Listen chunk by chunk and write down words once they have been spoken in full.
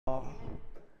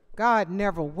God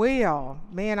never will.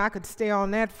 Man, I could stay on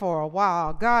that for a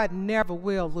while. God never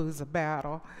will lose a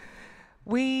battle.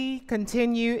 We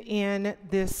continue in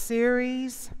this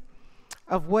series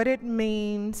of what it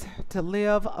means to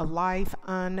live a life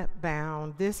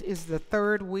unbound. This is the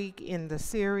third week in the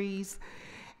series,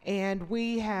 and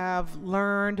we have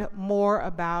learned more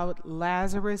about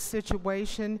Lazarus'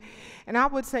 situation. And I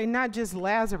would say not just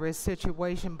Lazarus'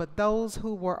 situation, but those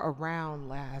who were around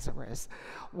Lazarus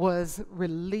was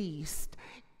released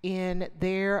in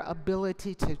their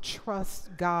ability to trust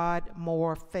God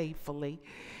more faithfully.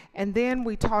 And then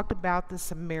we talked about the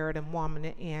Samaritan woman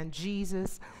and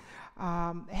Jesus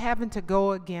having to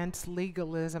go against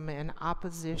legalism and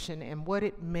opposition and what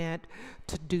it meant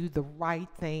to do the right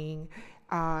thing,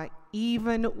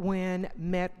 even when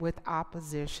met with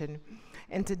opposition.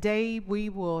 And today we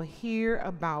will hear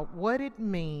about what it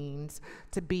means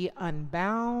to be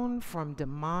unbound from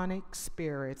demonic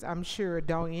spirits. I'm sure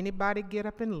don't anybody get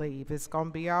up and leave. It's going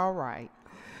to be all right.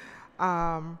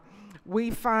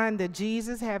 We find that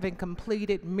Jesus, having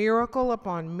completed miracle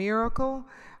upon miracle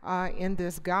in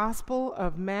this Gospel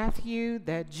of Matthew,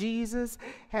 that Jesus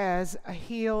has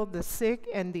healed the sick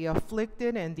and the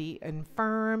afflicted and the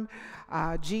infirm.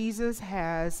 Jesus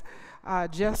has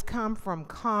just come from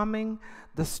calming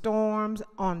the storms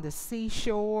on the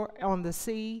seashore, on the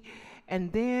sea,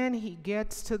 and then he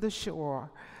gets to the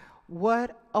shore.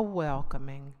 What a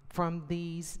welcoming from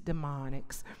these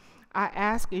demonics. I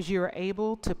ask as you're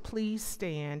able to please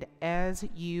stand as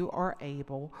you are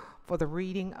able for the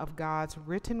reading of God's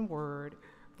written word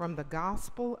from the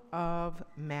Gospel of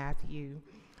Matthew.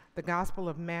 The Gospel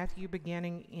of Matthew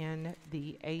beginning in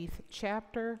the 8th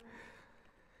chapter,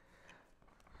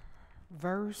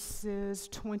 verses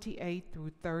 28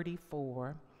 through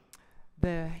 34,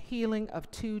 the healing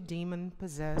of 2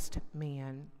 demon-possessed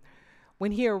men.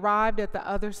 When he arrived at the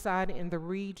other side in the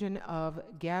region of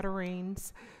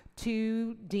Gadarenes,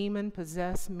 2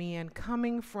 demon-possessed men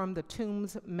coming from the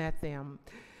tombs met them.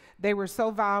 They were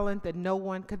so violent that no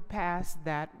one could pass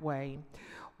that way.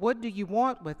 "What do you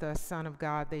want with us, Son of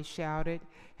God?" they shouted.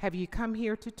 "Have you come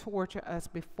here to torture us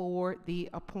before the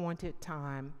appointed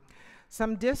time?"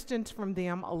 Some distance from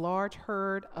them, a large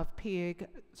herd of pigs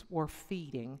were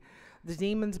feeding. The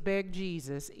demons begged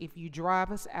Jesus, "If you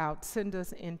drive us out, send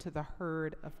us into the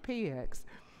herd of pigs."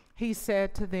 He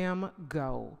said to them,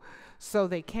 "Go." So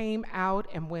they came out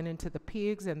and went into the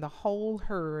pigs, and the whole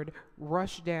herd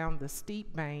rushed down the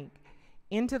steep bank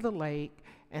into the lake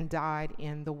and died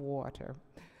in the water.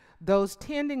 Those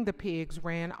tending the pigs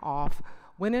ran off,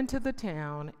 went into the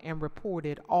town, and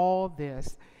reported all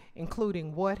this,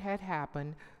 including what had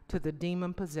happened to the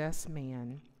demon-possessed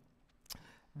men.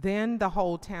 Then the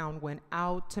whole town went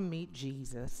out to meet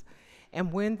Jesus,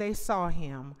 and when they saw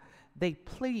him, they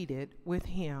pleaded with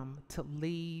him to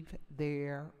leave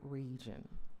their region.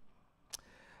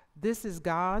 This is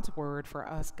God's word for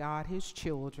us, God, his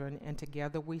children, and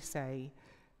together we say,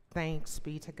 thanks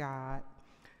be to God.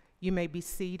 You may be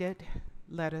seated.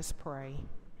 Let us pray.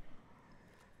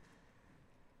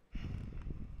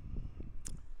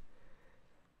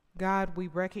 God, we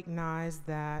recognize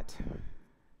that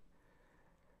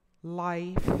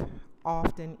life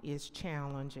often is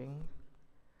challenging.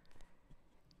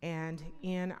 And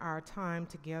in our time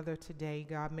together today,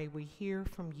 God, may we hear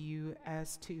from you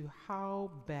as to how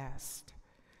best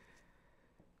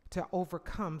to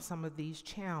overcome some of these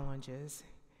challenges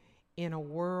in a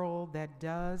world that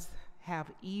does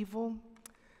have evil,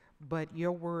 but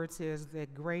your word says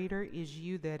that greater is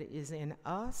you that is in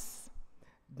us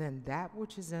than that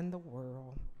which is in the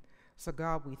world. So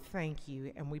God, we thank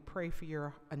you and we pray for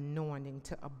your anointing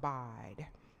to abide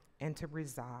and to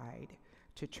reside,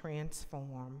 to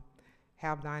transform.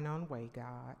 Have thine own way,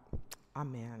 God.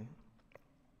 Amen.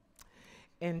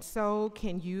 And so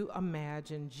can you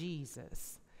imagine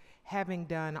Jesus having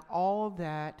done all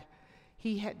that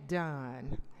he had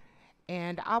done,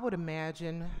 and I would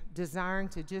imagine desiring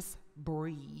to just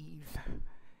breathe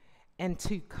and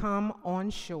to come on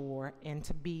shore and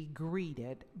to be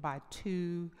greeted by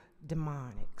 2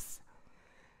 demonics.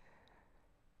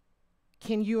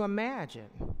 Can you imagine?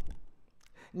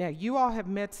 Now, you all have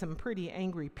met some pretty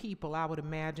angry people, I would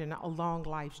imagine, along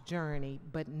life's journey,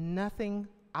 but nothing,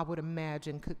 I would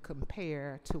imagine, could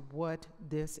compare to what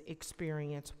this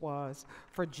experience was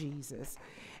for Jesus.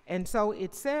 And so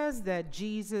it says that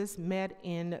Jesus met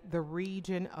in the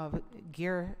region of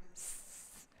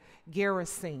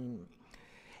Gerasene.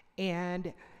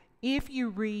 And if you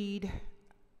read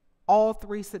all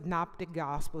 3 synoptic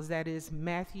gospels, that is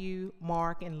Matthew,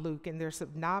 Mark, and Luke, and they're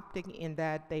synoptic in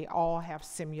that they all have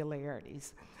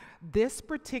similarities. This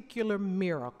particular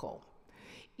miracle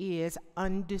is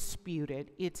undisputed.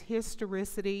 Its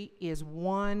historicity is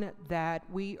one that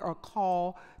we are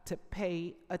called to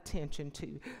pay attention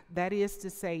to. That is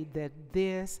to say that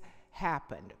this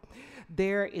happened.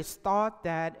 There is thought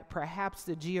that perhaps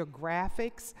the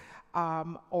geographics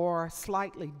are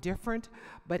slightly different,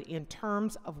 but in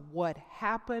terms of what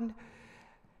happened,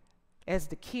 as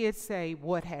the kids say,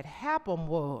 what had happened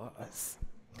was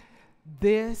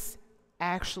this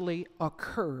actually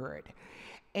occurred.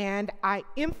 And I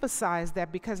emphasize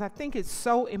that because I think it's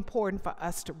so important for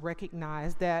us to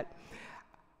recognize that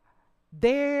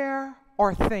there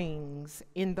are things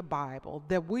in the Bible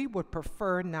that we would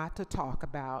prefer not to talk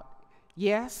about.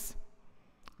 Yes?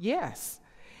 Yes.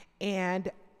 And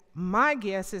my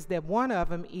guess is that one of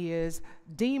them is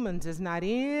demons is not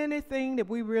anything that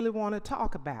we really want to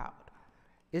talk about.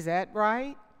 Is that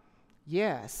right?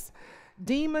 Yes.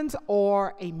 Demons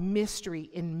are a mystery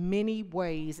in many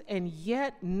ways, and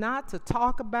yet not to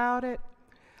talk about it,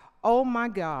 oh my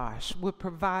gosh, would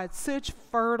provide such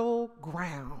fertile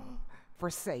ground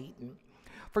for Satan.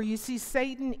 For you see,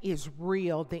 Satan is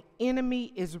real. The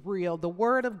enemy is real. The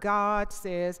Word of God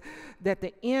says that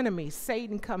the enemy,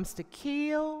 Satan, comes to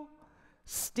kill,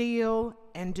 steal,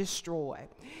 and destroy.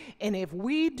 And if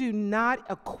we do not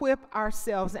equip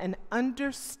ourselves and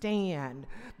understand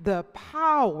the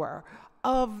power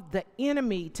of the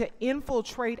enemy to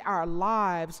infiltrate our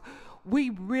lives, we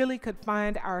really could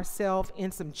find ourselves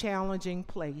in some challenging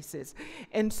places.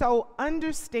 And so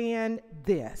understand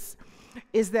this,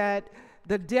 is that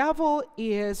the devil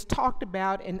is talked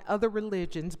about in other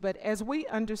religions, but as we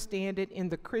understand it in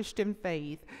the Christian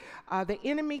faith, the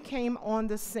enemy came on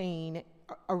the scene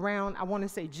around, I want to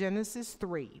say, Genesis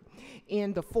 3,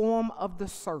 in the form of the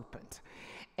serpent.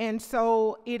 And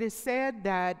so it is said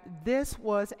that this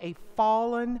was a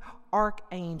fallen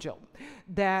archangel,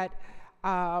 that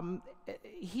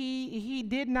he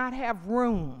did not have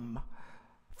room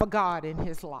for God in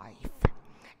his life.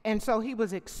 And so he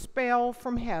was expelled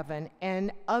from heaven,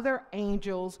 and other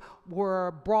angels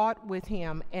were brought with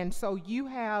him. And so you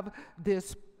have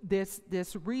this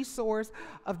resource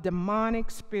of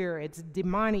demonic spirits,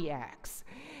 demoniacs,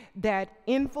 that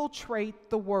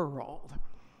infiltrate the world.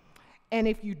 And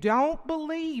if you don't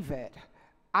believe it,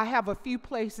 I have a few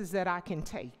places that I can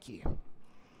take you.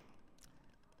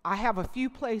 I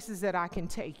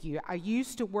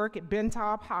used to work at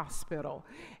Bentop Hospital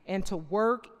and to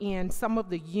work in some of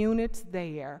the units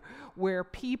there where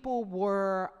people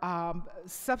were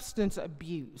substance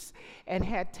abuse and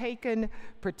had taken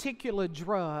particular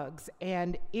drugs,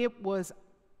 and it was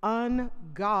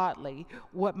ungodly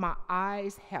what my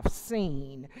eyes have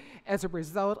seen as a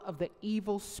result of the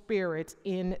evil spirits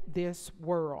in this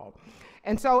world.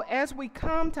 And so as we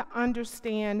come to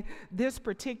understand this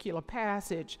particular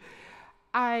passage,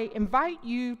 I invite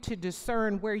you to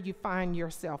discern where you find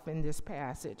yourself in this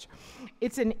passage.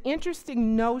 It's an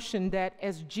interesting notion that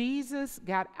as Jesus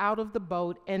got out of the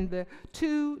boat and the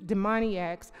two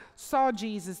demoniacs saw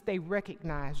Jesus, they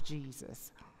recognized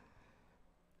Jesus.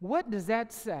 What does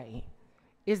that say?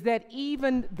 Is that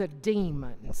even the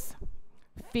demons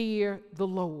fear the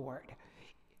Lord.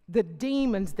 The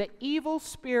demons, the evil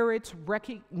spirits,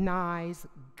 recognize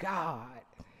God.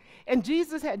 And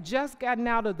Jesus had just gotten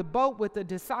out of the boat with the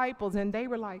disciples, and they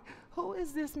were like, who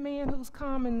is this man who's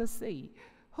calming the sea?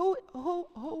 Who?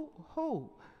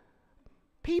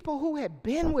 People who had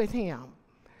been with him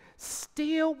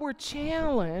still were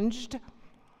challenged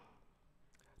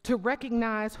to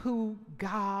recognize who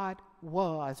God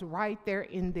was right there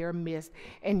in their midst.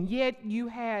 And yet you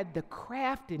had the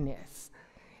craftiness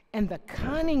and the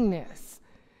cunningness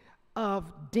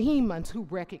of demons who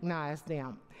recognized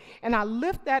them. And I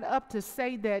lift that up to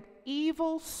say that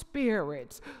evil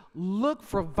spirits look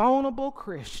for vulnerable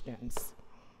Christians.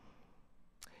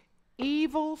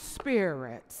 Evil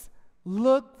spirits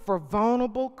look for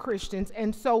vulnerable Christians.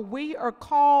 And so we are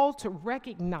called to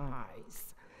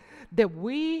recognize that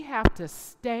we have to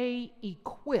stay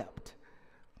equipped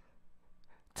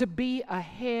to be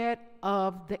ahead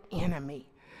of the enemy.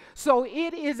 So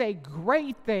it is a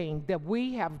great thing that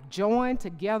we have joined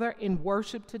together in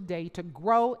worship today to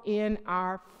grow in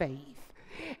our faith.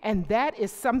 And that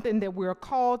is something that we're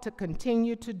called to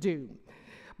continue to do.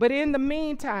 But in the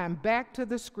meantime, back to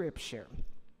the scripture.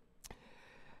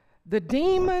 The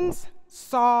demons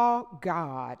saw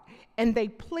God, and they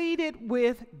pleaded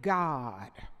with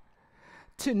God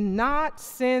to not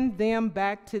send them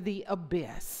back to the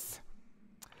abyss,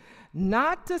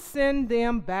 not to send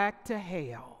them back to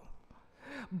hell.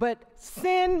 But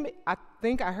send me, I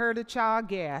think I heard a child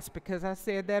gasp because I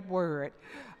said that word.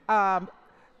 I'll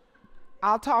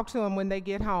talk to them when they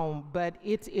get home, but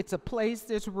it's a place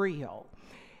that's real.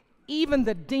 Even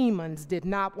the demons did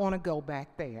not want to go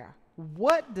back there.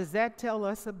 What does that tell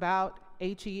us about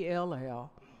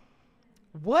Hell?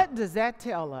 What does that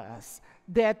tell us?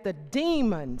 That the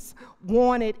demons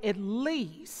wanted at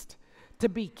least to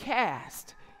be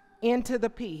cast into the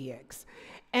pigs.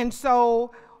 And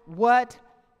so what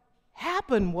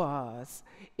happened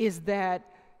is that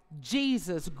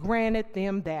Jesus granted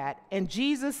them that. And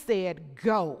Jesus said,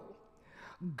 go.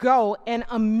 Go, and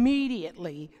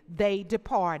immediately they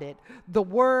departed. The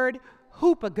word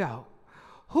hupago.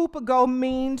 Hupago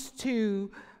means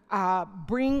to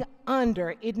bring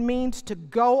under. It means to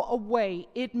go away.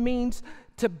 It means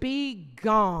to be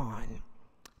gone,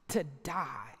 to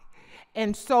die.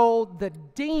 And so the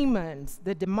demons,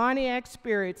 the demoniac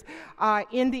spirits,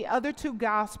 in the other two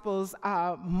Gospels,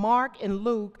 Mark and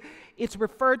Luke, it's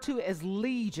referred to as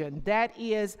legion. That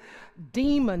is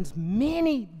demons,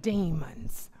 many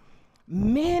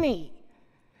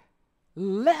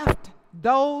left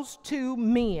those two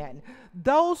men.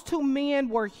 Those two men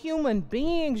were human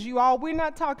beings, you all. We're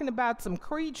not talking about some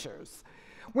creatures.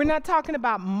 We're not talking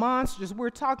about monsters. We're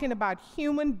talking about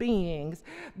human beings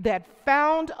that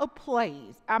found a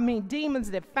place. Demons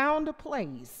that found a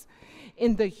place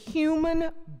in the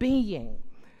human being.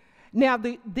 Now,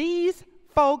 these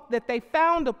folk that they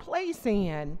found a place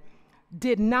in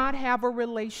did not have a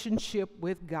relationship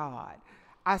with God.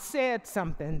 I said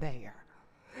something there.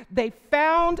 They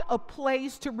found a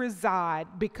place to reside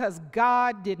because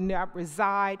God did not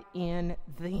reside in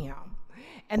them.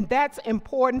 And that's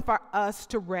important for us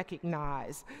to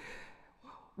recognize.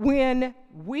 When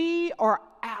we are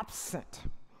absent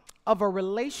of a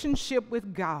relationship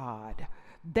with God,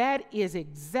 that is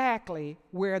exactly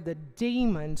where the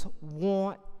demons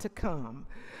want to come.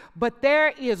 But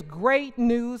there is great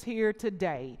news here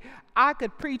today. I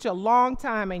could preach a long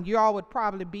time and y'all would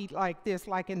probably be like this,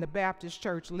 like in the Baptist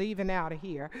church, leaving out of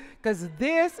here, because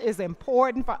this is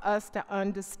important for us to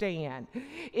understand,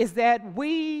 is that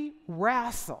we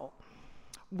wrestle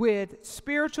with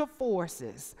spiritual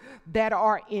forces that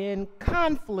are in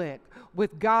conflict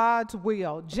with God's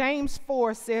will. James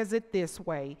 4 says it this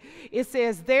way. It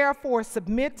says, therefore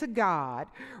submit to God,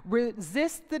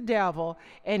 resist the devil,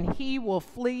 and he will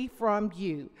flee from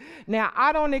you. Now,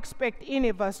 I don't expect any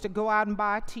of us to go out and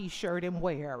buy a t-shirt and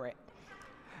wear it,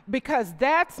 because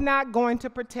that's not going to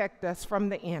protect us from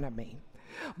the enemy.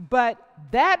 But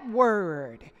that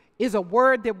word is a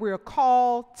word that we're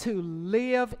called to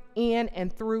live in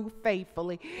and through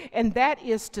faithfully, and that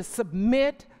is to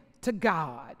submit to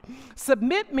God.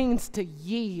 Submit means to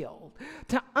yield,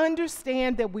 to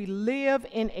understand that we live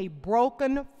in a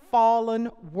broken,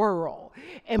 fallen world,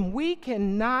 and we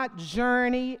cannot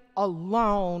journey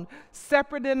alone,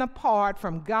 separate and apart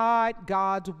from God,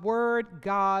 God's word,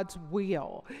 God's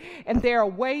will. And there are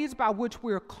ways by which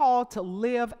we're called to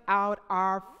live out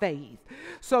our faith.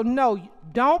 So no,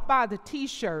 don't buy the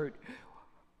t-shirt.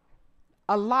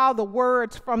 Allow the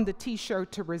words from the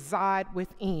t-shirt to reside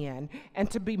within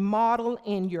and to be modeled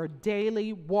in your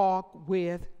daily walk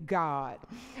with God.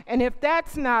 And if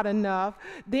that's not enough,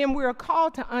 then we're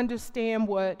called to understand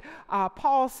what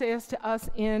Paul says to us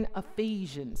in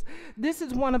Ephesians. This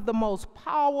is one of the most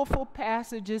powerful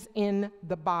passages in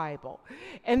the Bible.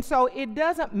 And so it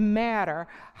doesn't matter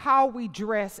how we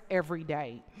dress every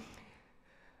day,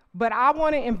 but I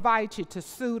want to invite you to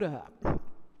suit up.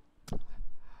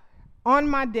 On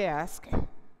my desk,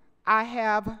 I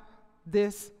have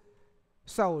this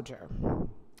soldier.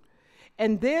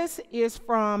 And this is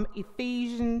from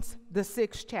Ephesians, the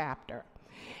 6th chapter.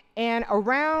 And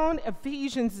around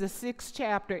Ephesians, the 6th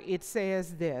chapter, it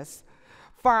says this: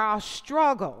 for our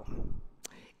struggle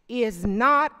is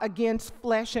not against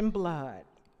flesh and blood.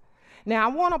 Now,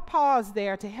 I want to pause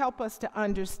there to help us to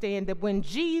understand that when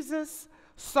Jesus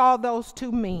saw those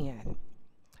two men,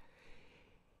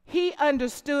 he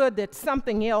understood that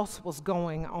something else was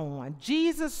going on.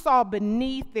 Jesus saw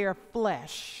beneath their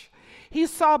flesh. He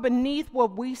saw beneath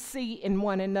what we see in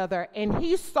one another, and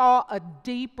he saw a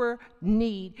deeper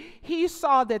need. He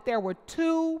saw that there were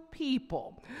two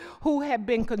people who had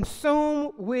been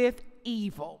consumed with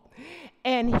evil,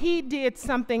 and he did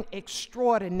something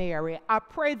extraordinary. I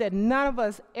pray that none of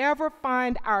us ever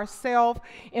find ourselves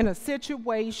in a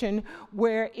situation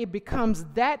where it becomes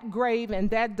that grave and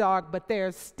that dark, but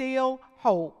there's still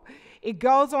hope. It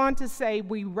goes on to say,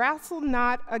 we wrestle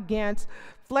not against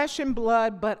flesh and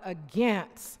blood, but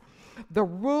against the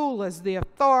rulers, the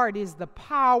authorities, the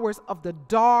powers of the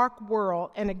dark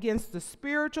world, and against the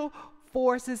spiritual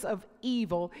forces of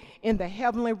evil in the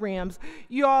heavenly realms.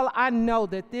 You all, I know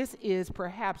that this is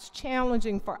perhaps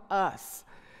challenging for us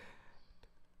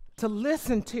to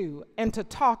listen to and to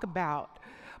talk about,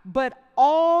 But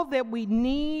all that we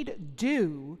need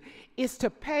do is to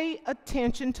pay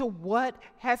attention to what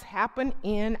has happened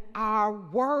in our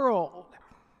world.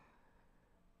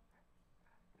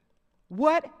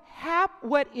 What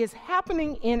is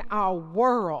happening in our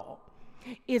world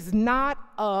is not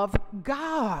of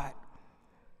God.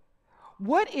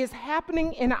 What is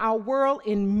happening in our world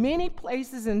in many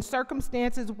places and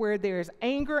circumstances where there's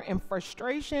anger and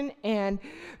frustration and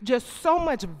just so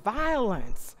much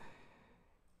violence,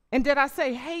 and did I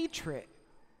say hatred,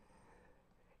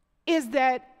 is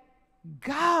that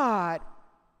God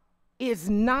is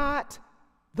not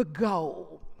the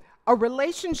goal. A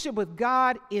relationship with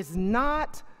God is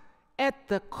not at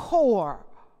the core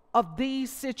of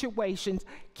these situations,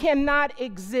 cannot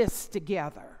exist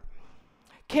together.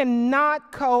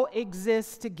 Cannot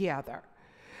coexist together.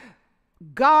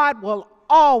 God will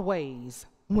always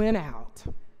win out.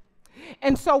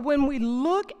 And so when we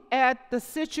look at the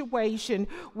situation,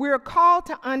 we're called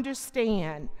to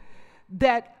understand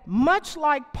that much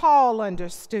like Paul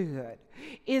understood,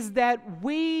 is that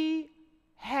we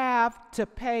have to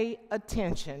pay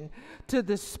attention to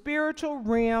the spiritual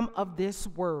realm of this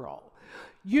world.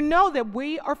 You know that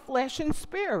we are flesh and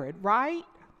spirit, right?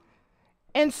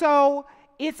 And so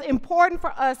it's important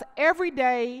for us every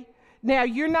day. Now,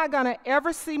 you're not going to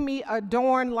ever see me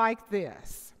adorned like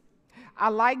this. I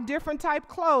like different type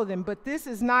clothing, but this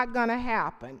is not going to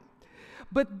happen.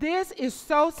 But this is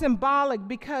so symbolic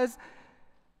because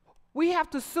we have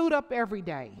to suit up every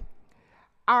day.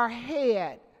 Our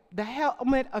head, the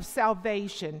helmet of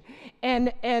salvation,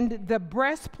 and the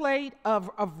breastplate of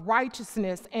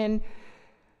righteousness, and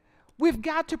we've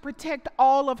got to protect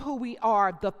all of who we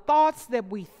are, the thoughts that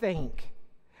we think,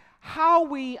 how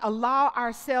we allow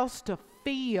ourselves to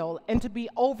feel and to be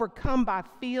overcome by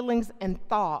feelings and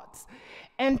thoughts,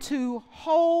 and to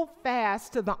hold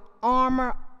fast to the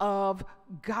armor of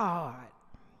God.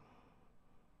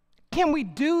 Can we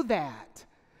do that?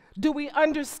 Do we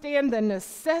understand the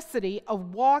necessity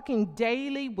of walking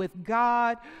daily with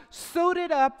God,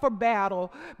 suited up for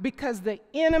battle, because the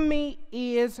enemy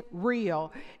is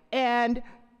real, and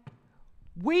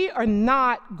we are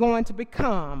not going to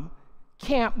become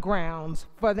campgrounds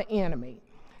for the enemy.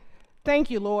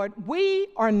 Thank you, Lord. We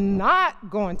are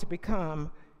not going to become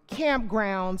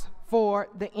campgrounds for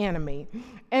the enemy.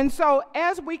 And so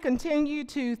as we continue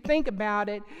to think about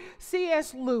it,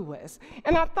 C.S. Lewis,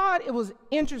 and I thought it was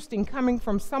interesting coming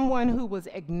from someone who was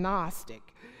agnostic,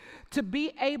 to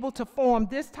be able to form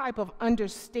this type of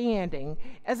understanding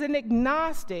as an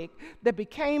agnostic that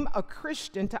became a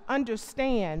Christian, to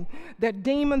understand that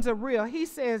demons are real. He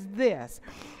says this.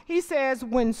 He says,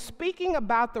 when speaking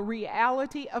about the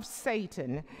reality of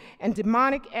Satan and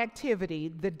demonic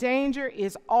activity, the danger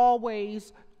is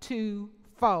always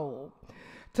twofold.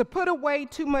 To put way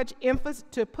too much emphasis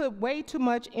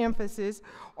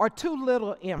or too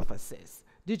little emphasis.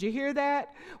 Did you hear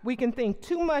that? We can think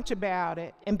too much about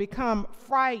it and become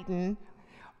frightened,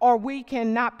 or we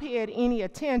can not pay it any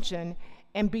attention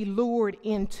and be lured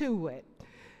into it.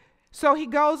 So he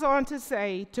goes on to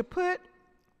say,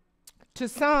 to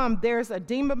some, there's a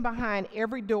demon behind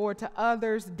every door. To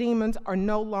others, demons are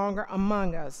no longer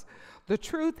among us. The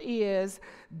truth is,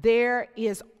 there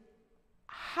is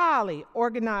highly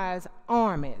organized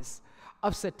armies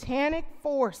of satanic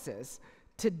forces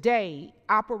today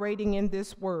operating in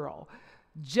this world,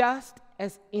 just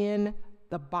as in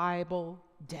the Bible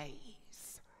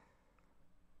days.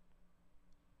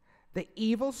 The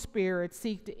evil spirits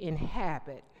seek to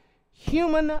inhabit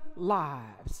human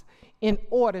lives in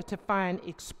order to find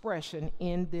expression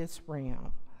in this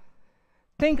realm.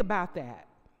 Think about that.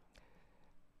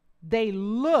 They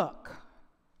look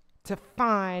to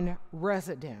find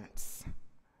residence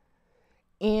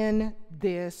in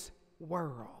this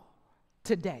world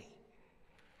today.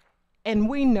 And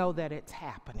we know that it's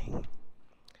happening.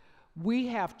 We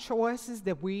have choices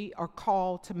that we are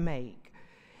called to make.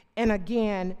 And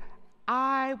again,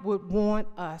 I would want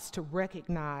us to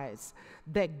recognize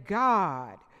that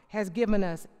God has given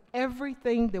us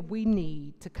everything that we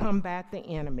need to combat the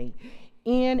enemy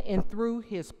in and through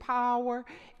his power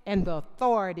and the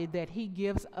authority that he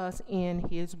gives us in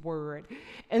his word.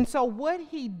 And so what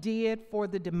he did for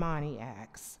the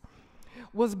demoniacs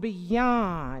was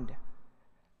beyond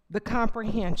the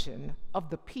comprehension of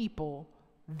the people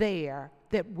there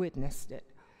that witnessed it.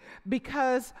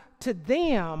 Because to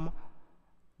them,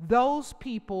 those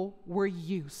people were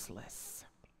useless.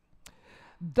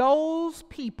 Those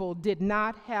people did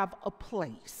not have a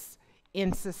place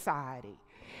in society.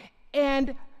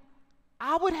 And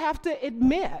I would have to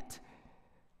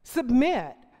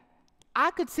submit,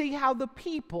 I could see how the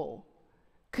people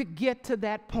could get to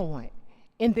that point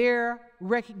in their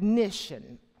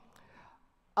recognition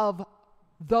of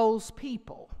those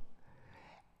people.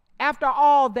 After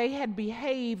all, they had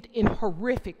behaved in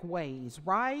horrific ways,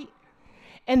 right?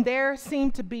 And there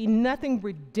seemed to be nothing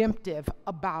redemptive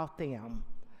about them.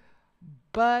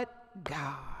 But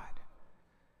God.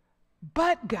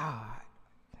 But God.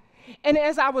 And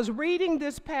as I was reading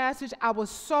this passage, I was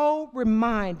so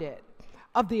reminded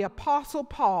of the Apostle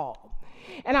Paul.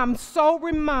 And I'm so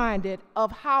reminded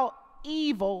of how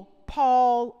evil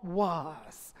Paul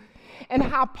was. And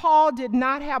how Paul did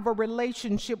not have a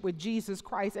relationship with Jesus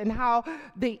Christ, and how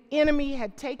the enemy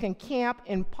had taken camp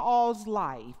in Paul's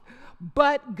life.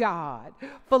 But God.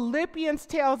 Philippians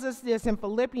tells us this in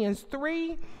Philippians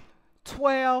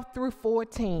 3:12 through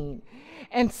 14.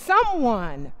 And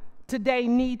someone today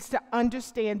needs to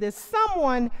understand this.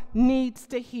 Someone needs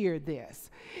to hear this.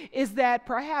 Is that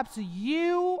perhaps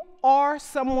you or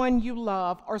someone you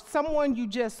love or someone you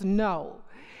just know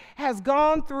has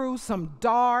gone through some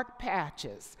dark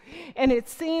patches, and it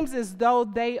seems as though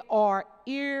they are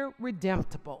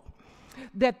irredemptible,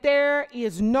 that there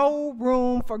is no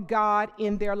room for God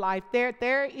in their life.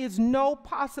 There is no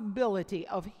possibility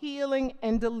of healing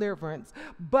and deliverance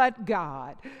but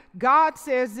God. God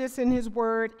says this in his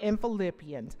word in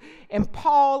Philippians, and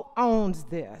Paul owns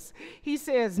this. He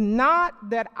says,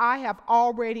 not that I have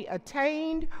already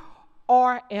attained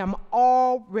or am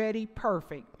already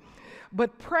perfect,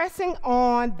 but pressing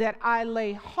on that I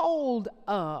lay hold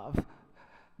of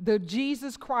the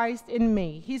Jesus Christ in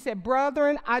me. He said,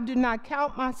 brethren, I do not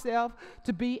count myself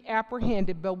to be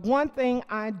apprehended, but one thing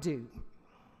I do.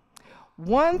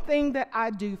 One thing that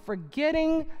I do,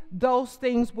 forgetting those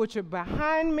things which are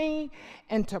behind me,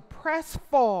 and to press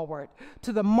forward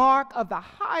to the mark of the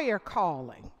higher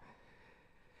calling.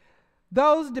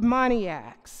 Those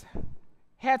demoniacs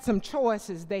had some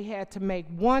choices they had to make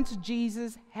once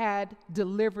Jesus had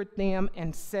delivered them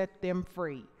and set them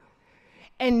free.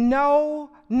 And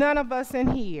no, none of us in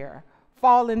here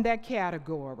fall in that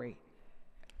category.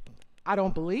 I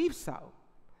don't believe so.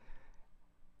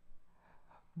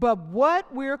 But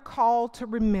what we're called to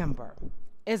remember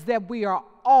is that we are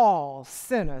all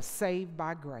sinners saved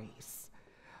by grace.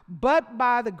 But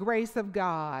by the grace of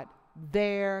God,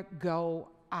 there go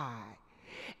I.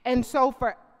 And so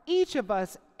for each of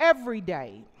us every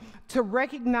day to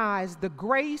recognize the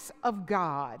grace of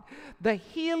God, the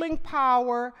healing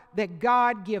power that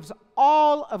God gives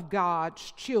all of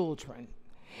God's children.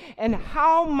 And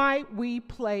how might we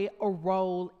play a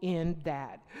role in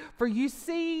that? For you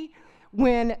see,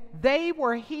 when they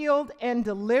were healed and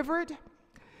delivered,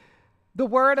 the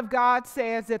word of God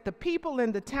says that the people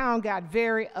in the town got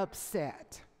very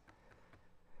upset.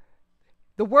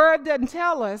 The word doesn't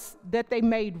tell us that they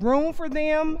made room for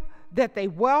them, that they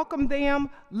welcomed them,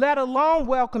 let alone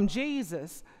welcome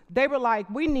Jesus. They were like,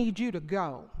 we need you to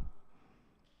go.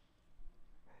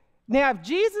 Now, if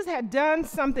Jesus had done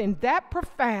something that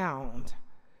profound,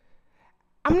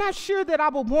 I'm not sure that I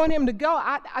would want him to go.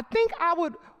 I think I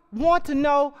would want to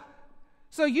know,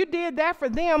 so you did that for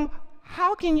them,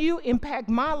 how can you impact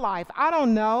my life? I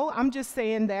don't know. I'm just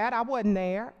saying that. I wasn't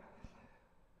there.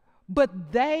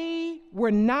 But they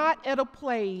were not at a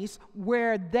place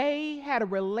where they had a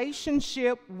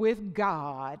relationship with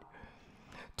God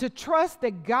to trust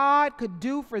that God could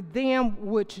do for them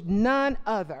which none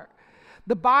other.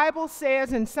 The Bible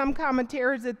says in some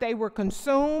commentaries that they were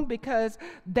consumed because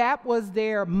that was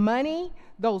their money,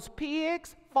 those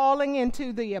pigs falling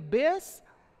into the abyss.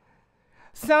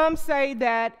 Some say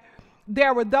that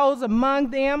there were those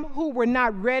among them who were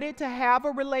not ready to have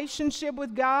a relationship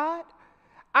with God.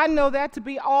 I know that to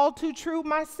be all too true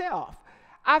myself.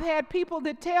 I've had people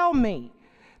that tell me,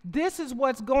 this is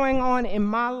what's going on in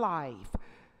my life,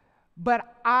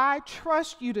 but I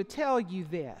trust you to tell you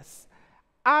this.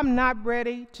 I'm not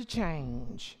ready to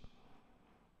change.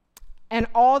 And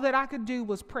all that I could do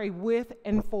was pray with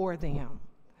and for them.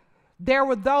 There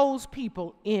were those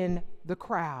people in the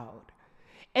crowd.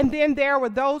 And then there were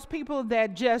those people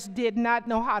that just did not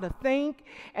know how to think,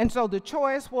 and so the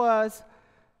choice was,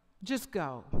 just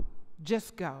go,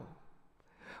 just go.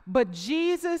 But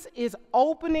Jesus is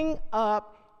opening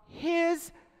up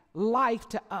his life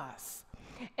to us.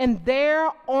 And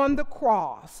there on the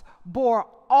cross bore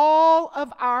all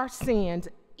of our sins,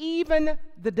 even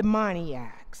the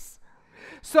demoniacs,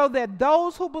 so that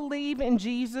those who believe in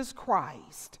Jesus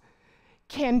Christ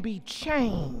can be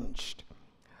changed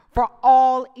for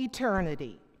all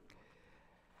eternity.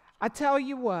 I tell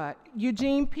you what,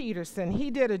 Eugene Peterson, he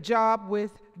did a job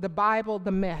with the Bible,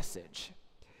 The Message.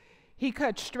 He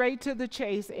cut straight to the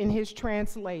chase in his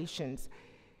translations.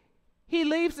 He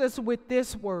leaves us with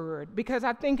this word because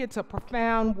I think it's a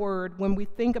profound word when we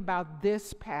think about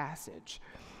this passage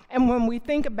and when we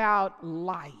think about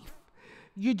life.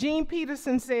 Eugene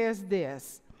Peterson says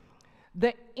this: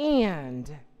 the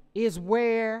end is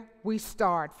where we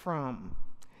start from.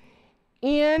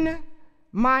 In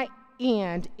my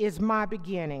end is my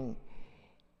beginning.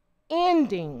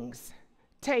 Endings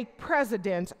take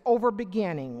precedence over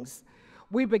beginnings.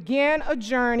 We begin a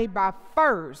journey by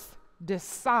first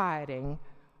deciding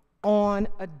on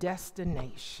a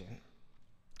destination.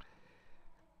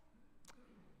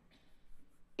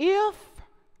 If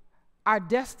our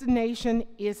destination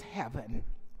is heaven,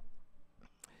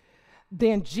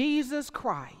 then Jesus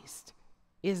Christ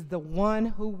is the one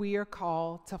who we are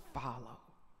called to follow.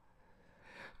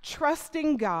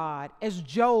 Trusting God as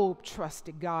Job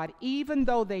trusted God, even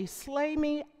though they slay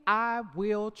me, I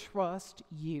will trust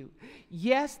you.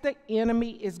 Yes, the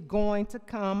enemy is going to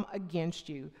come against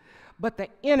you, but the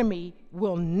enemy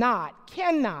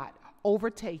cannot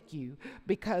overtake you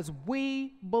because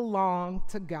we belong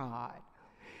to God.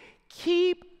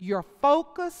 Keep your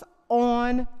focus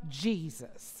on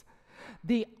Jesus,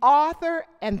 the author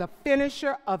and the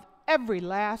finisher of every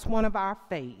last one of our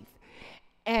faith.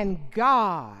 And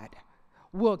God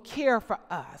will care for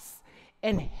us,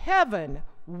 and heaven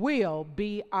will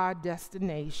be our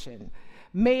destination.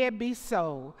 May it be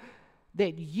so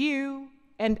that you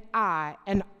and I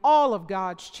and all of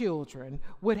God's children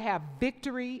would have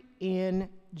victory in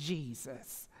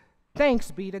Jesus.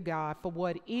 Thanks be to God for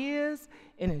what is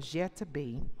and is yet to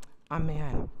be.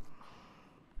 Amen.